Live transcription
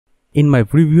In my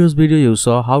previous video you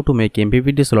saw how to make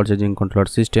MPPT solar charging controller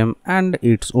system and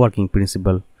its working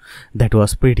principle. That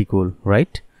was pretty cool,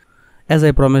 right? As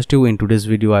I promised you, in today's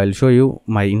video I will show you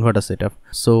my inverter setup.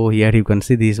 So here you can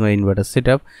see this is my inverter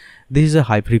setup. This is a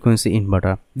high frequency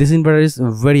inverter. This inverter is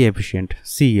very efficient.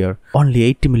 See here, only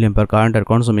 80 mA current are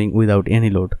consuming without any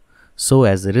load. So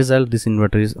as a result, this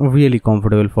inverter is really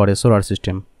comfortable for a solar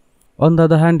system. On the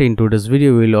other hand, in today's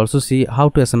video we will also see how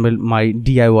to assemble my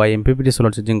DIY MPPT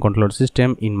solar charging controller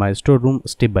system in my storeroom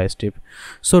step by step.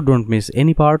 So don't miss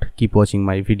any part, keep watching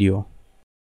my video.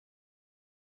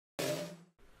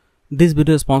 This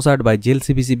video is sponsored by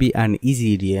GLC PCB and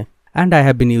EasyEDA, and I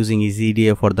have been using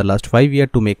EasyEDA for the last 5 years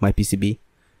to make my PCB.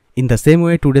 In the same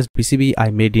way, today's PCB I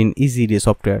made in EasyEDA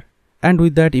software, and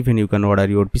with that even you can order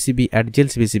your PCB at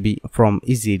GLC PCB from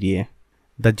EasyEDA.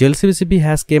 The GLC PCB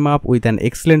has came up with an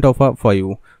excellent offer for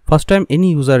you. First time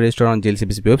any user register on GLC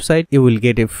PCB website, you will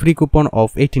get a free coupon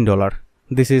of $18.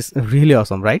 This is really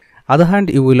awesome, right? Other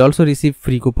hand, you will also receive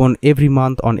free coupon every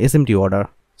month on SMT order.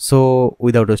 So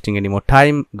without wasting any more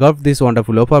time, grab this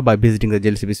wonderful offer by visiting the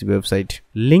GLC PCB website.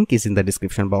 Link is in the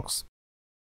description box.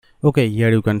 Okay, here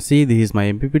you can see this is my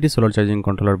MPPT solar charging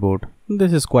controller board.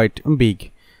 This is quite big.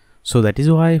 So that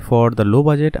is why for the low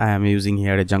budget I am using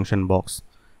here a junction box.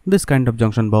 This kind of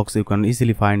junction box you can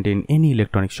easily find in any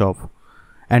electronic shop.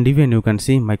 And even you can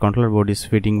see my controller board is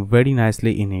fitting very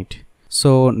nicely in it.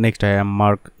 So next I am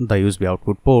mark the USB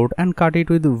output port and cut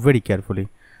it with very carefully.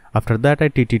 After that I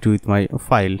treat it with my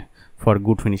file for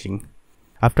good finishing.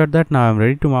 After that now I am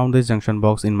ready to mount this junction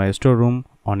box in my storeroom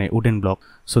on a wooden block.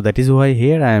 So that is why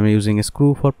here I am using a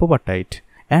screw for proper tight.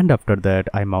 And after that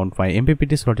I mount my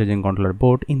MPPT solar charging controller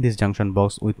board in this junction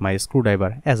box with my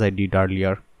screwdriver as I did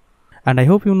earlier. And I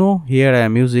hope you know, here I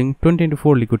am using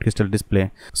 20x4 liquid crystal display.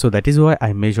 So that is why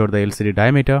I measured the LCD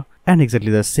diameter and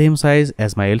exactly the same size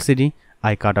as my LCD.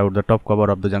 I cut out the top cover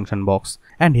of the junction box,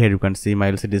 and here you can see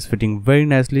my LCD is fitting very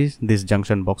nicely this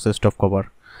junction box's top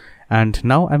cover. And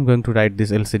now I'm going to write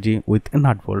this LCD with a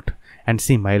nut bolt, and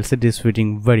see my LCD is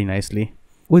fitting very nicely.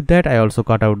 With that I also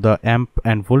cut out the amp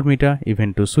and voltmeter,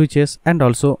 even 2 switches, and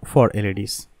also 4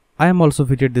 LEDs. I am also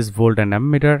fitted this volt and amp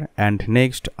meter, and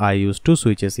next I use 2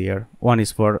 switches here. One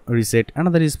is for reset,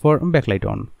 another is for backlight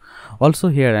on. Also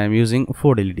here I am using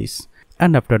 4 LEDs.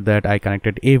 And after that I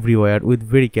connected every wire with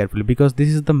very carefully, because this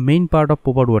is the main part of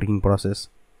proper working process,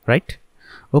 right?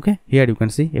 Okay, here you can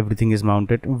see everything is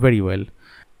mounted very well.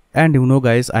 And you know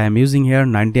guys, I am using here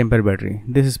 90 ampere battery.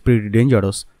 This is pretty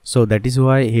dangerous. So that is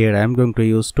why here I am going to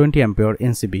use 20 ampere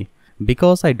NCB,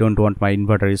 because I don't want my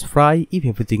inverter is fry if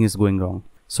everything is going wrong.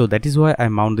 So that is why I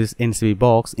mount this NCB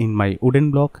box in my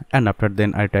wooden block, and after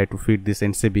then I try to fit this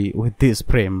NCB with this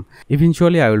frame.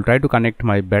 Eventually I will try to connect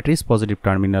my battery's positive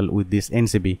terminal with this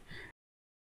NCB.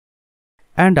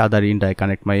 And other end I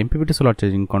connect my MPPT solar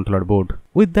charging controller board.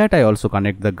 With that I also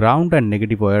connect the ground and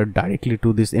negative wire directly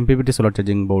to this MPPT solar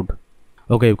charging board.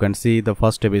 Okay, you can see the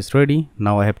first step is ready.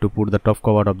 Now I have to put the top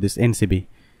cover of this NCB.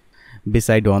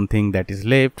 Beside one thing that is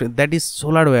left, that is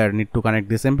solar wire need to connect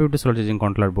this MPPT solar charging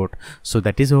controller board. So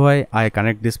that is why I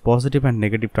connect this positive and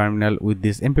negative terminal with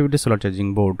this MPPT solar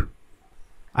charging board.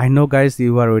 I know guys,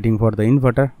 you are waiting for the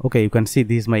inverter. Okay, you can see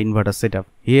this is my inverter setup.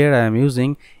 Here I am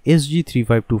using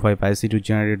SG3525 IC to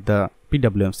generate the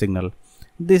PWM signal.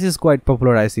 This is quite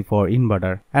popular IC for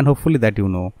inverter, and hopefully that you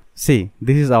know. See,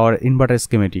 this is our inverter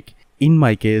schematic. In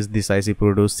my case this IC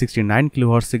produces 69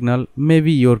 kHz signal.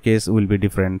 Maybe your case will be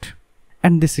different.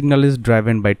 And this signal is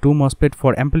driven by 2 MOSFET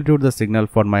for amplitude the signal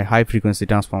for my high frequency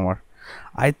transformer.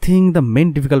 I think the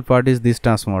main difficult part is this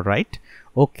transformer, right?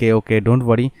 Okay, don't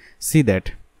worry, see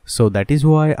that. So that is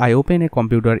why I open a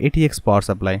computer ATX power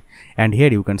supply, and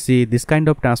here you can see this kind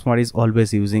of transformer is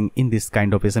always using in this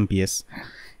kind of SMPS.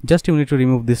 Just you need to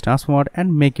remove this transformer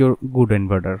and make your good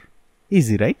inverter.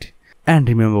 Easy, right? And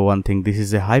remember one thing, this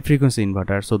is a high frequency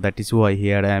inverter, so that is why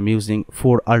here I am using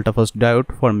 4 ultrafast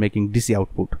diode for making DC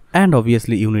output. And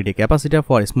obviously you need a capacitor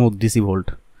for a smooth DC volt.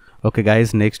 Okay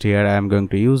guys, next here I am going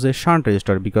to use a shunt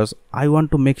resistor, because I want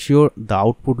to make sure the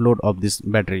output load of this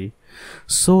battery.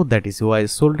 So that is why I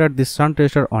soldered this shunt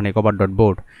resistor on a copper dot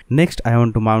board. Next I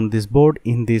want to mount this board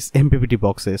in these MPPT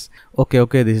boxes.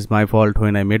 Okay, this is my fault.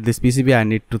 When I made this PCB I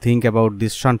need to think about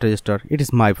this shunt resistor. It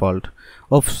is my fault.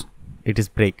 Oops. It is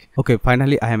break. Okay,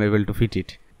 finally I am able to fit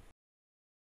it.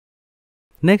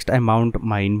 Next I mount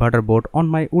my inverter board on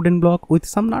my wooden block with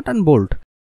some nut and bolt.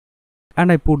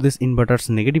 And I put this inverter's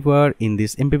negative wire in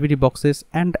these MPPT boxes,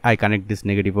 and I connect this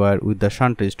negative wire with the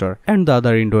shunt resistor, and the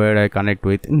other end wire I connect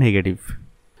with negative.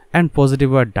 And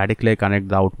positive wire directly I connect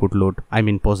the output load, I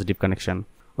mean positive connection.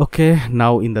 Okay,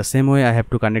 now in the same way I have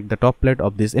to connect the top plate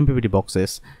of these MPPT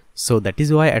boxes. So that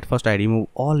is why at first I remove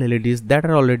all LEDs that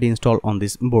are already installed on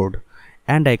this board,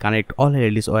 and I connect all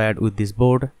LEDs wired with this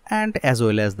board and as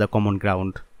well as the common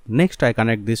ground. Next I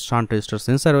connect this shunt resistor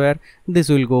sensor wire. This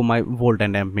will go my volt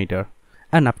and amp meter.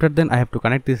 And after then I have to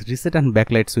connect this reset and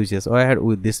backlight switches wired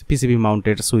with this PCB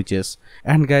mounted switches.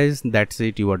 And guys, that's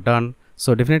it, you are done.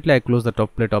 So definitely I close the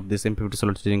top plate of this MPPT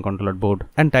solar charging controller board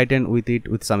and tighten with it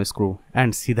with some screw,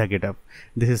 and see the getup.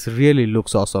 This is really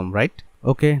looks awesome, right?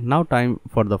 Okay, now time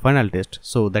for the final test.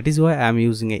 So that is why I am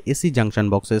using a AC junction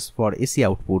boxes for AC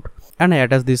output, and I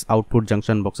attach this output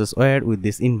junction boxes wired with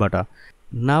this inverter.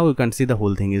 Now you can see the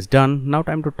whole thing is done. Now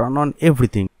time to turn on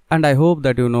everything. And I hope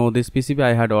that you know this PCB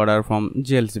I had ordered from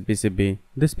GLCPCB.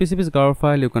 This PCB's cover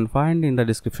file you can find in the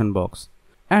description box.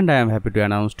 And I am happy to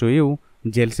announce to you,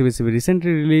 GLCPCB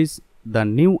recently released the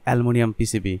new aluminum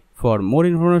PCB. For more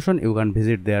information you can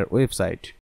visit their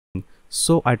website.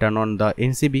 So I turn on the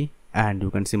NCB and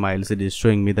you can see my LCD is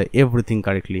showing me the everything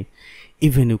correctly.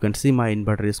 Even you can see my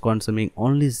inverter is consuming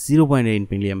only 0.8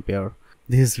 milliampere.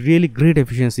 This is really great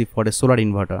efficiency for a solar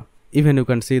inverter. Even you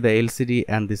can see the LCD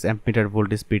and this ammeter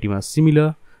voltage pretty much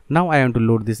similar. Now I am to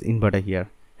load this inverter here.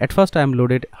 At first I am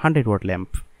loaded 100 watt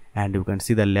lamp, and you can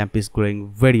see the lamp is glowing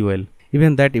very well.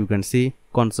 Even that you can see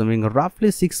consuming roughly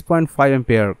 6.5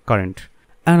 ampere current.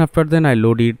 And after then I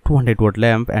loaded 200 watt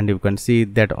lamp, and you can see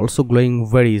that also glowing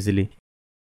very easily.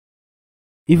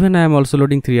 Even I am also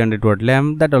loading 300 watt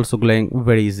lamp, that also glowing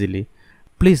very easily.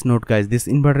 Please note guys, this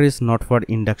inverter is not for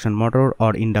induction motor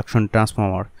or induction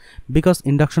transformer, because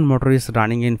induction motor is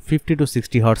running in 50 to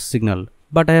 60 Hz signal.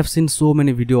 But I have seen so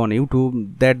many videos on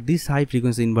YouTube that this high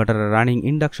frequency inverter are running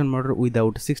induction motor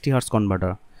without 60 Hz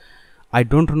converter. I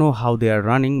don't know how they are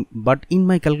running, but in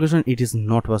my calculation it is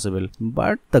not possible.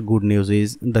 But the good news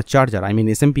is the charger, I mean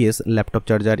SMPS, laptop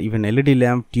charger, even LED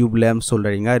lamp, tube lamp,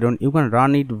 soldering iron, you can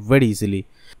run it very easily,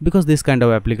 because this kind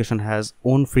of application has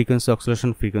own frequency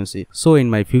oscillation frequency. So in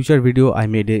my future video I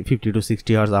made a 50 to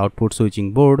 60 Hz output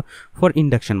switching board for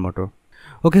induction motor.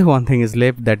 Okay, one thing is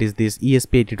left, that is this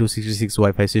ESP8266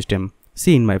 Wi-Fi system.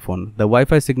 See in my phone, the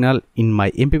Wi-Fi signal in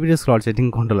my MPPT scroll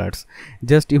setting controllers.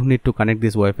 Just you need to connect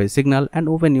this Wi-Fi signal and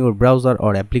open your browser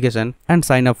or application and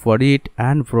sign up for it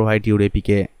and provide your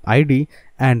APK ID,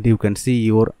 and you can see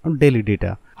your daily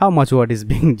data, how much watt is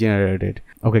being generated.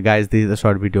 Okay guys, this is a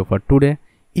short video for today.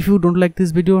 If you don't like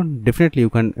this video, definitely you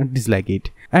can dislike it,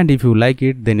 and if you like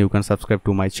it, then you can subscribe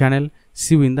to my channel.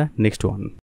 See you in the next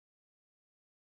one.